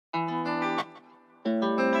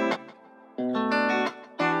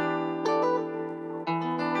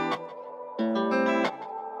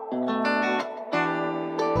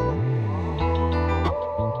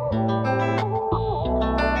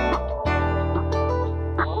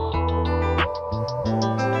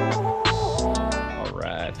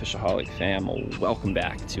FishAholic fam, welcome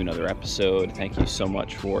back to another episode. Thank you so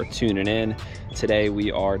much for tuning in. Today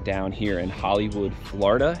we are down here in Hollywood,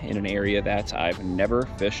 Florida, in an area that I've never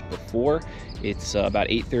fished before. It's about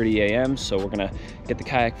 8:30 a.m. so we're gonna get the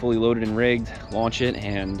kayak fully loaded and rigged, launch it,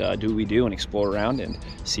 and do what we do and explore around and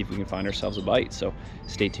see if we can find ourselves a bite. So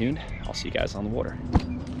stay tuned. I'll see you guys on the water.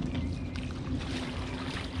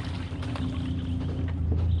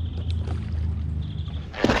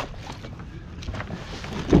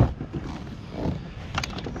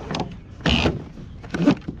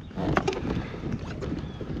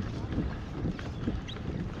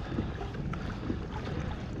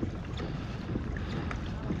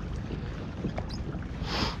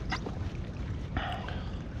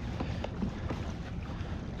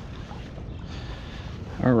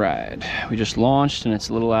 All right, we just launched and it's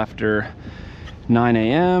a little after 9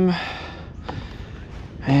 a.m.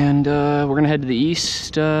 and we're gonna head to the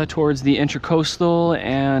east towards the Intracoastal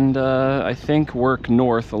and I think work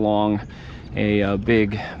north along a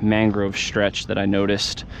big mangrove stretch that I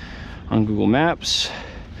noticed on Google Maps.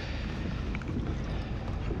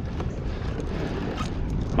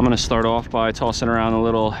 I'm gonna start off by tossing around a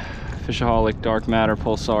little FishAholic dark matter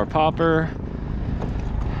pulsar popper.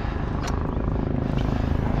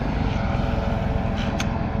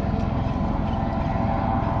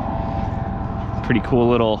 Pretty cool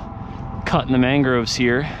little cut in the mangroves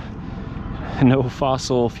here. No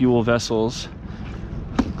fossil fuel vessels,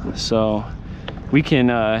 so we can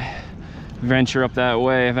venture up that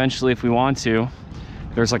way eventually if we want to.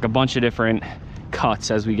 There's like a bunch of different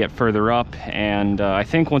cuts as we get further up, and I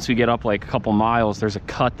think once we get up like a couple miles, there's a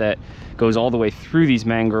cut that goes all the way through these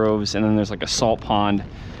mangroves, and then there's like a salt pond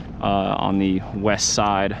on the west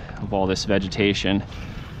side of all this vegetation.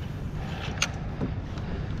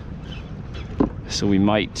 So we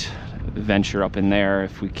might venture up in there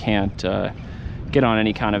if we can't get on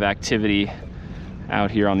any kind of activity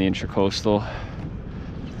out here on the Intracoastal.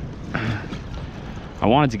 I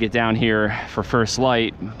wanted to get down here for first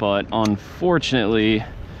light, but unfortunately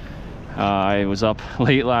I was up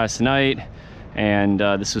late last night, and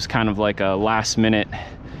this was kind of like a last minute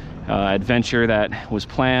adventure that was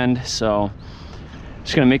planned, so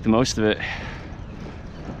just gonna make the most of it.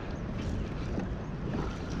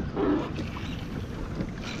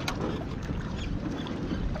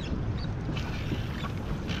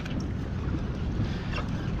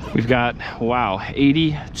 We've got, wow,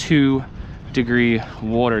 82-degree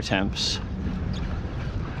water temps.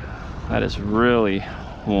 That is really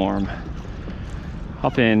warm.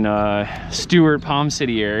 Up in Stewart, Palm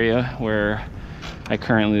City area, where I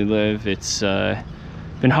currently live, it's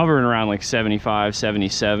been hovering around like 75,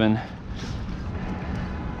 77.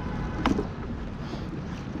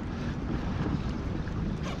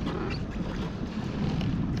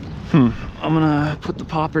 I'm gonna put the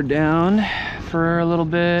popper down for a little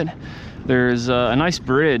bit. There's a nice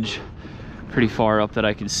bridge pretty far up that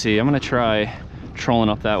I can see. I'm gonna try trolling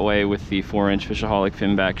up that way with the 4-inch FishAholic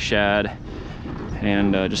finback shad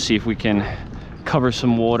and just see if we can cover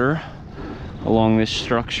some water along this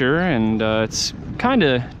structure. And it's kind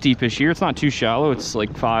of deepish here. It's not too shallow. It's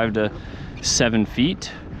like 5 to 7 feet.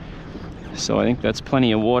 So I think that's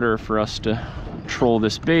plenty of water for us to troll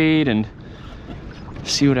this bait and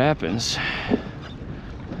see what happens.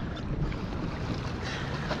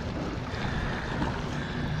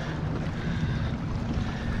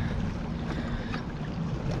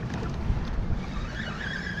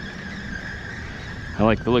 I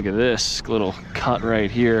like the look of this little cut right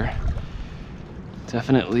here.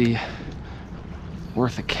 Definitely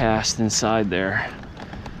worth a cast inside there.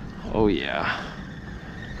 Oh yeah.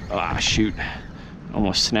 Ah, shoot.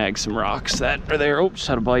 Almost snagged some rocks that are there. Oh, just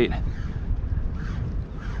had a bite.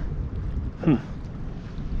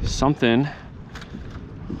 Something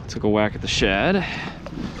took a whack at the shad.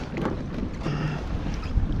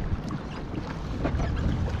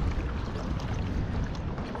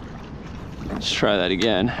 Let's try that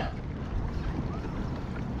again.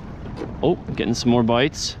 Oh, getting some more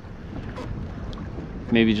bites.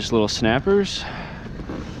 Maybe just little snappers.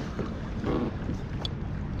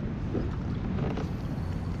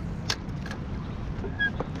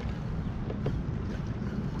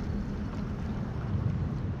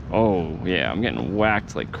 Oh yeah, I'm getting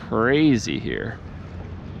whacked like crazy here.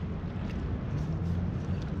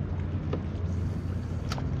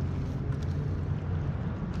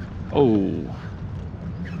 Oh.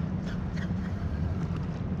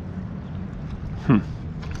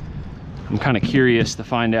 I'm kind of curious to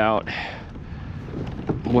find out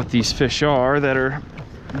what these fish are that are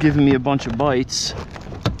giving me a bunch of bites.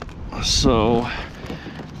 So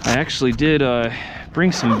I actually did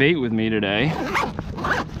bring some bait with me today.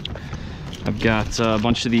 I've got a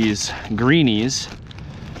bunch of these greenies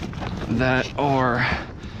that are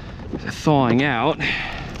thawing out,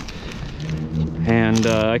 and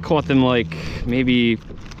I caught them like maybe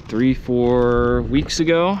 3-4 weeks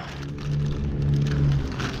ago,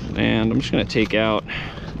 and I'm just gonna take out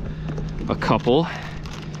a couple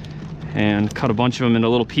and cut a bunch of them into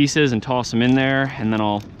little pieces and toss them in there, and then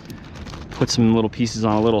I'll put some little pieces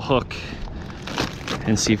on a little hook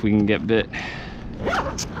and see if we can get bit.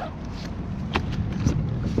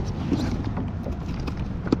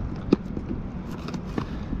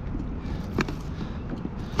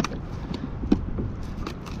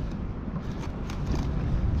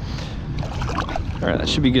 All right, that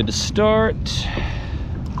should be good to start.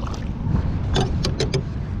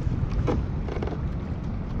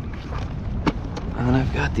 And then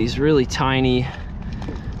I've got these really tiny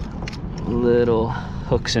little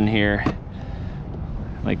hooks in here,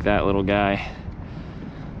 like that little guy.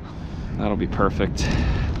 That'll be perfect.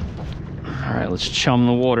 All right, let's chum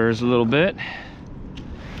the waters a little bit.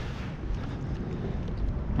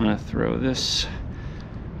 I'm gonna throw this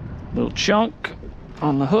little chunk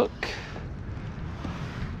on the hook.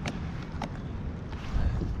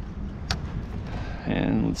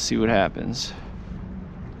 And let's see what happens.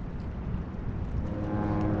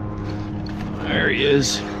 There he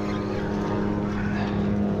is.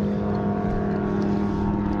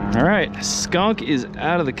 All right, skunk is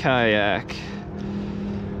out of the kayak.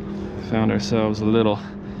 Found ourselves a little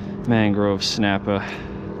mangrove snapper.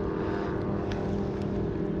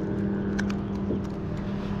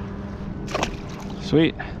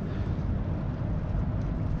 Sweet.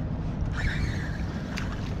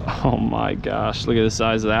 Oh my gosh, look at the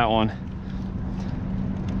size of that one.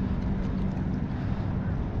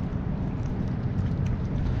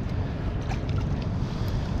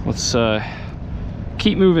 Let's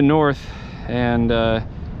keep moving north and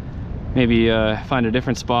maybe find a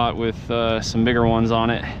different spot with some bigger ones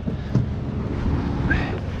on it.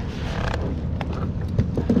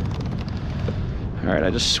 All right,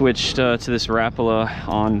 I just switched to this Rapala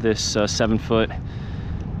on this 7-foot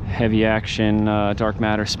heavy action dark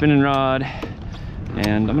matter spinning rod,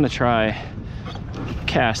 and I'm gonna try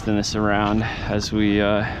casting this around as we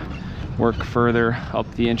work further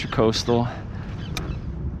up the intracoastal.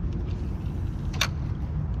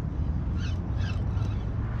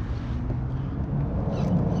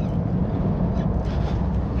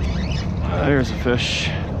 There's a fish,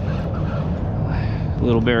 a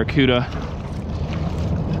little barracuda.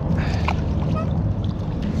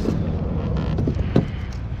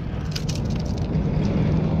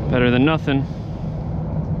 Better than nothing.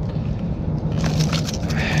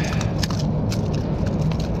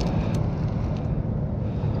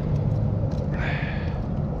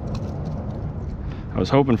 I was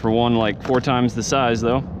hoping for one like 4 times the size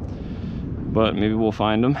though, but maybe we'll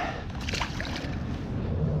find them.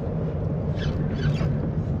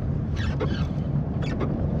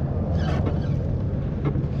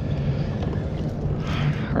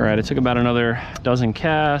 All right, I took about another dozen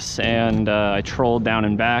casts, and I trolled down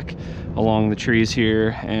and back along the trees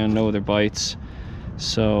here, and no other bites.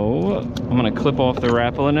 So I'm gonna clip off the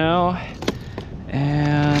Rapala now,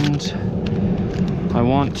 and I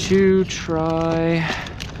want to try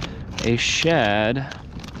a shad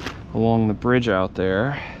along the bridge out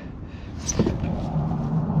there.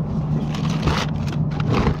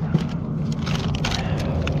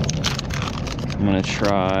 I'm gonna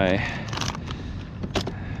try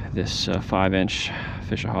this 5-inch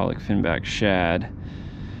FishAholic finback shad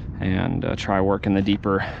and try working the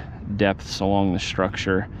deeper depths along the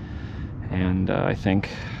structure. And I think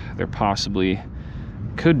there possibly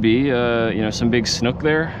could be you know, some big snook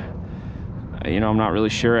there. You know, I'm not really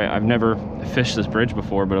sure. I've never fished this bridge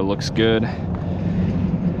before, but it looks good.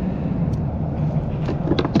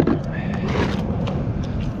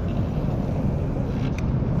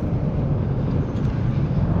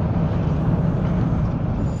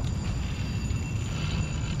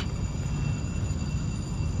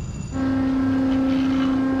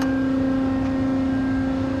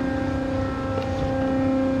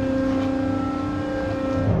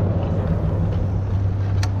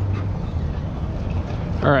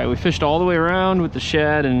 All right, we fished all the way around with the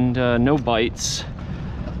shad and no bites.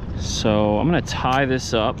 So I'm gonna tie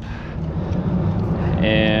this up.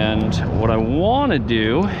 And what I wanna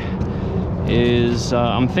do is,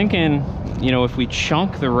 I'm thinking, you know, if we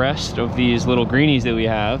chunk the rest of these little greenies that we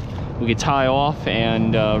have, we could tie off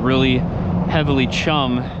and really heavily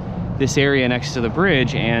chum this area next to the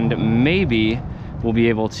bridge, and maybe we'll be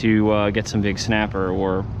able to get some big snapper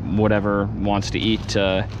or whatever wants to eat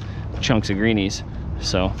chunks of greenies.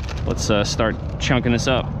 So let's start chunking this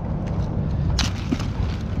up.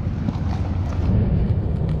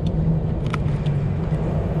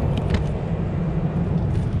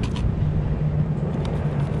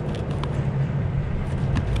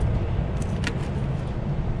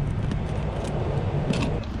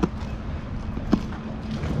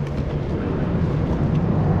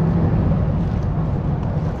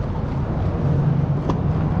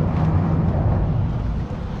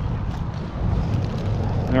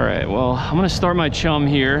 All right, well, I'm gonna start my chum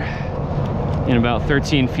here in about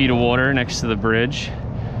 13 feet of water next to the bridge.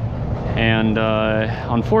 And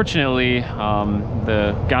unfortunately,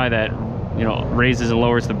 the guy that, you know, raises and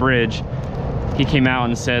lowers the bridge, he came out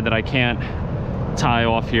and said that I can't tie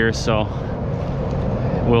off here, so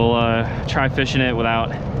we'll try fishing it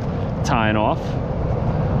without tying off.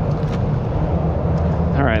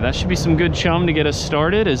 All right, that should be some good chum to get us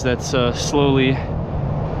started as that slowly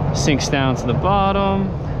sinks down to the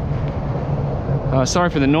bottom. Sorry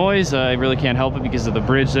for the noise, I really can't help it because of the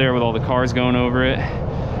bridge there with all the cars going over it.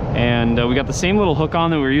 And we got the same little hook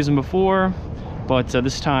on that we were using before, but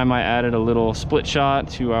this time I added a little split shot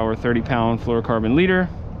to our 30-pound fluorocarbon leader.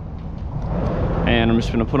 And I'm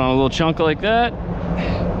just gonna put on a little chunk like that.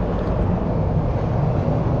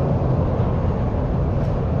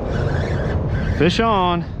 Fish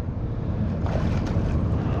on.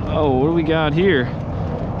 Oh, what do we got here?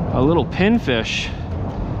 A little pinfish.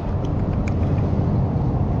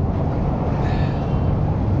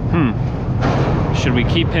 Should we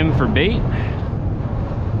keep him for bait?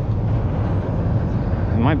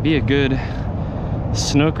 It might be a good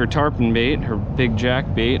snook or tarpon bait or big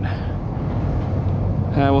jack bait.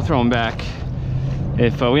 We'll throw him back.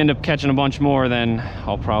 If we end up catching a bunch more, then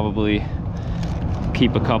I'll probably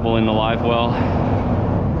keep a couple in the live well.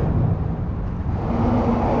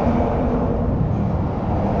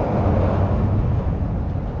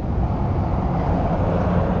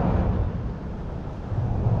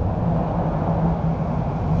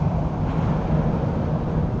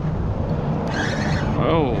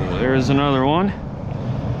 Oh, there's another one.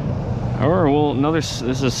 Or well, this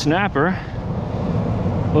is a snapper.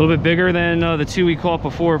 A little bit bigger than the two we caught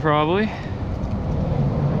before, probably.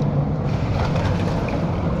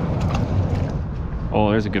 Oh,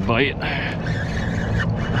 there's a good bite.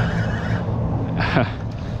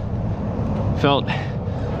 Felt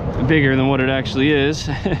bigger than what it actually is.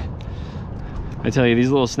 I tell you, these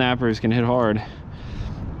little snappers can hit hard.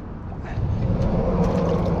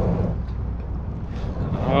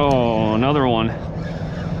 Oh, another one.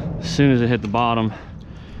 As soon as it hit the bottom.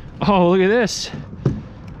 Oh, look at this.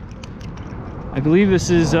 I believe this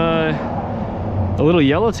is a little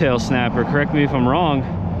yellowtail snapper. Correct me if I'm wrong.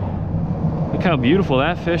 Look how beautiful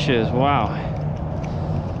that fish is. Wow.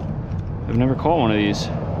 I've never caught one of these.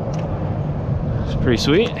 It's pretty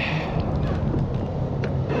sweet.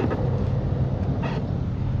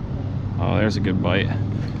 Oh, there's a good bite.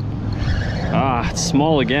 Ah, it's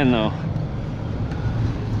small again though.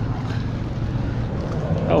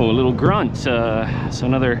 Oh, a little grunt. So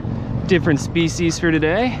another different species for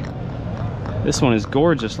today. This one is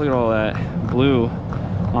gorgeous. Look at all that blue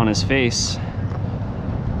on his face.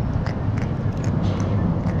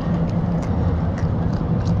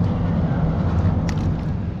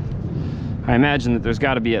 I imagine that there's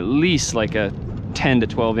got to be at least like a 10 to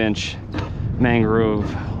 12 inch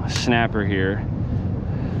mangrove snapper here.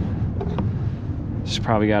 Just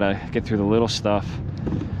probably got to get through the little stuff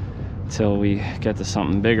until we get to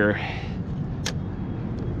something bigger.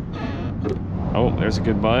 Oh, there's a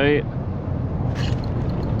good bite.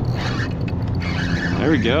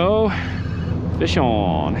 There we go. Fish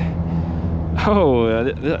on. Oh,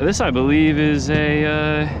 this I believe is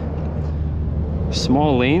a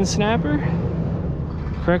small lane snapper.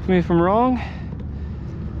 Correct me if I'm wrong.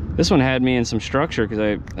 This one had me in some structure because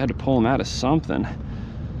I had to pull him out of something.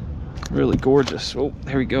 Really gorgeous. Oh,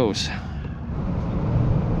 there he goes.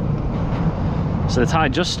 So the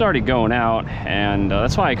tide just started going out, and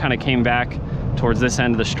that's why I kind of came back towards this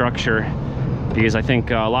end of the structure, because I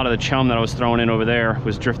think a lot of the chum that I was throwing in over there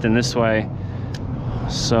was drifting this way.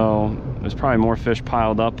 So there's probably more fish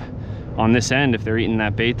piled up on this end if they're eating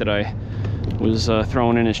that bait that I was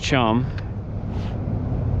throwing in as chum.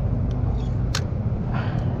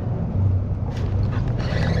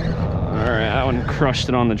 All right, that one crushed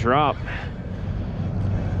it on the drop.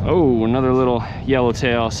 Oh, another little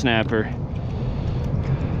yellowtail snapper.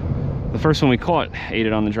 The first one we caught ate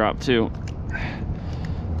it on the drop too.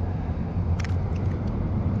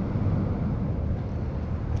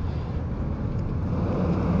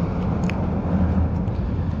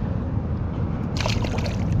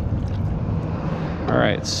 All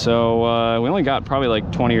right, so we only got probably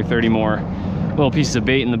like 20 or 30 more little pieces of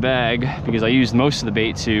bait in the bag because I used most of the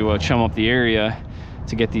bait to chum up the area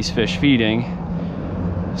to get these fish feeding.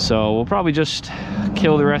 So we'll probably just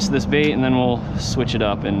kill the rest of this bait and then we'll switch it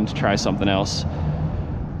up and try something else.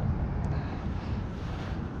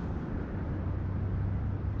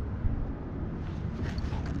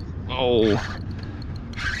 Oh,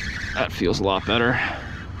 that feels a lot better.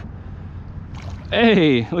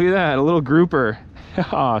 Hey, look at that, a little grouper.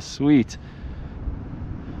 Ah, sweet.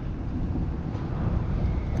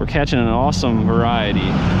 we're catching an awesome variety.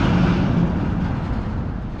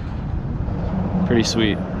 Pretty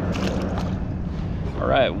sweet. All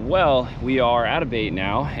right, well, we are out of bait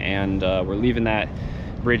now, and we're leaving that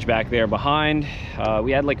bridge back there behind.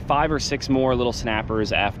 We had like 5 or 6 more little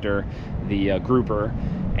snappers after the grouper,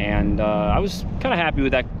 and I was kind of happy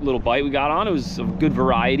with that little bite we got on. It was a good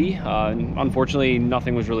variety. Unfortunately,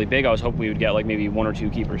 nothing was really big. I was hoping we would get like maybe 1 or 2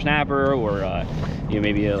 keeper snapper, or you know,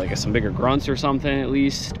 maybe like some bigger grunts or something at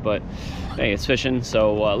least. But hey, it's fishing,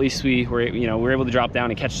 so at least we were able to drop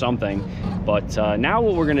down and catch something. But now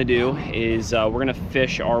what we're gonna do is we're gonna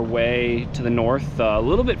fish our way to the north a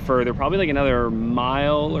little bit further, probably like another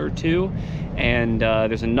mile or 2. And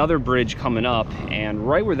there's another bridge coming up, and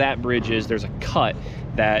right where that bridge is, there's a cut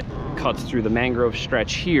that cuts through the mangrove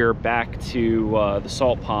stretch here back to the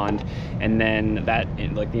salt pond, and then that,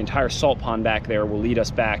 like the entire salt pond back there, will lead us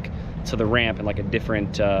back to the ramp in like a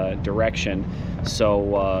different direction.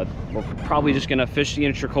 So we're probably just gonna fish the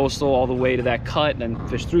intracoastal all the way to that cut, then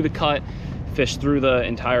fish through the cut, fish through the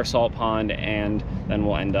entire salt pond, and then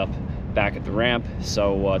we'll end up back at the ramp.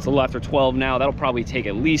 So it's a little after 12 now. That'll probably take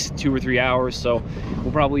at least 2 or 3 hours, so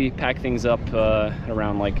we'll probably pack things up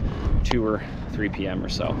around like 2 or 3 p.m. or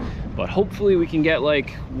so. But hopefully we can get like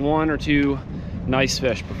 1 or 2 nice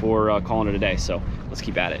fish before calling it a day. So let's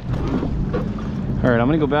keep at it. All right, I'm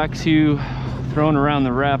gonna go back to throwing around the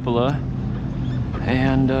Rapala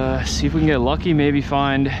and see if we can get lucky, maybe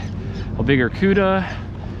find a bigger cuda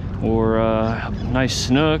or a nice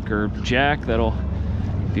snook or jack that'll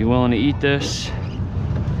be willing to eat this.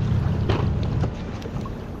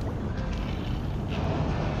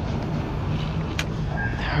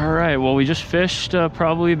 All right, well, we just fished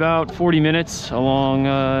probably about 40 minutes along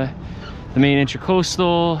the main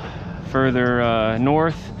intracoastal further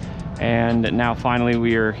north, and now finally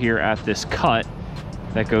we are here at this cut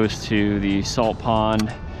that goes to the salt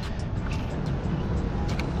pond.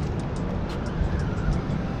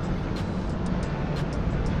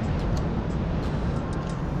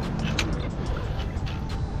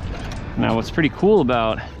 Now what's pretty cool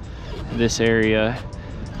about this area,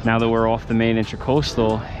 now that we're off the main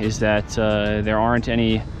intracoastal, is that there aren't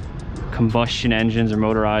any combustion engines or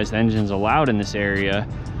motorized engines allowed in this area.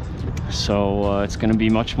 So it's going to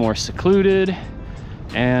be much more secluded,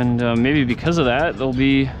 and maybe because of that there'll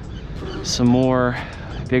be some more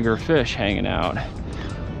bigger fish hanging out.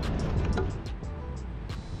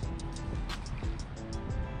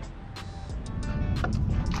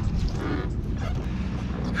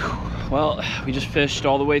 Well, we just fished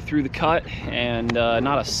all the way through the cut, and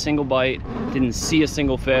not a single bite, didn't see a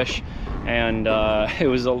single fish, and there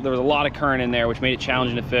was a lot of current in there, which made it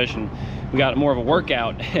challenging to fish, and we got more of a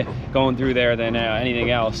workout going through there than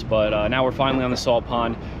anything else. But now we're finally on the salt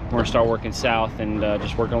pond. We're gonna start working south and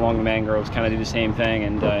just working along the mangroves, kind of do the same thing,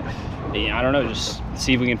 and I don't know, just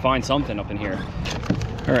see if we can find something up in here.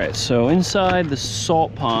 All right, so inside the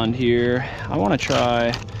salt pond here, I want to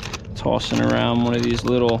try tossing around one of these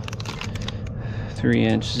little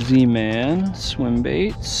 3-inch Z-Man swim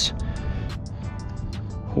baits.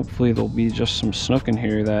 Hopefully there'll be just some snook in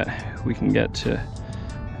here that we can get to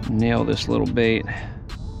nail this little bait.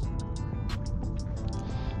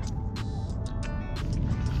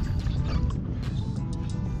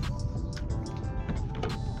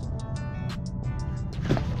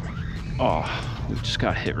 Oh, we just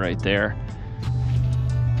got hit right there.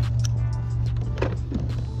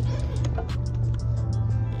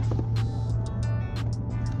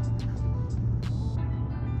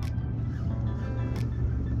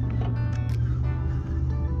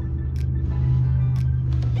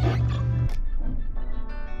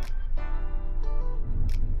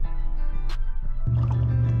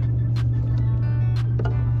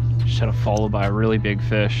 Had a follow by a really big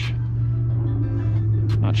fish.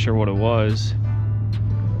 Not sure what it was.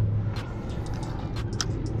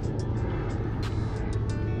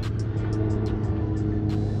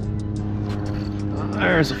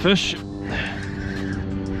 There's a fish. A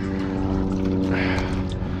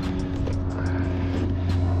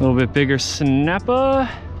little bit bigger snapper.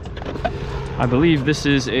 I believe this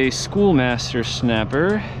is a schoolmaster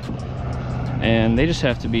snapper, and they just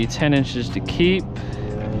have to be 10 inches to keep.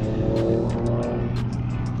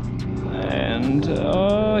 And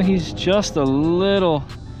he's just a little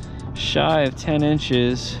shy of 10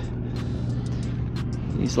 inches.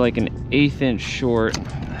 He's like an 1/8 inch short.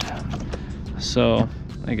 So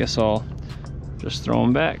I guess I'll just throw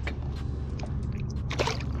him back.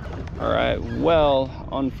 All right, well,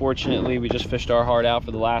 unfortunately, we just fished our heart out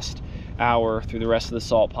for the last hour through the rest of the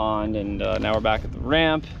salt pond, and now we're back at the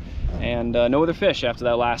ramp. and no other fish after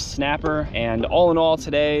that last snapper. And all in all,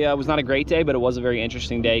 today was not a great day, but it was a very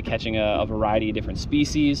interesting day, catching a variety of different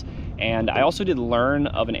species. And I also did learn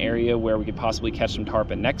of an area where we could possibly catch some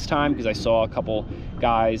tarpon next time, because I saw a couple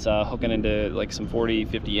guys hooking into like some 40,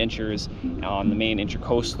 50 inchers on the main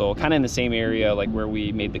intercoastal, kind of in the same area like where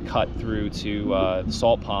we made the cut through to the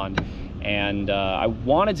salt pond. And I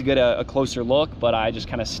wanted to get a closer look, but I just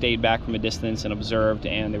kind of stayed back from a distance and observed,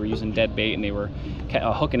 and they were using dead bait, and they were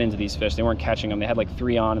hooking into these fish. They weren't catching them. They had like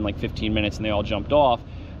 3 on in like 15 minutes, and they all jumped off.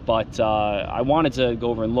 But I wanted to go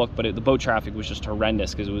over and look, but the boat traffic was just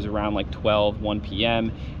horrendous, because it was around like 1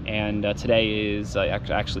 p.m. and today is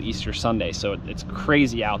actually Easter Sunday, so it's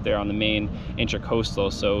crazy out there on the main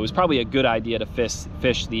intercoastal. So it was probably a good idea to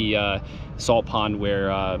fish the salt pond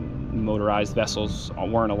where motorized vessels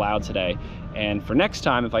weren't allowed today. And for next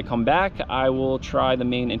time, if I come back, I will try the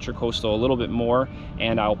main intercoastal a little bit more,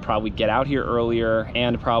 and I'll probably get out here earlier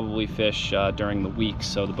and probably fish during the week,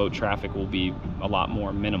 so the boat traffic will be a lot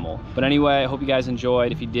more minimal. But anyway, I hope you guys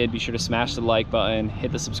enjoyed. If you did, be sure to smash the like button,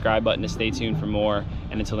 hit the subscribe button to stay tuned for more,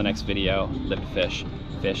 and until the next video, live to fish,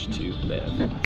 fish to live.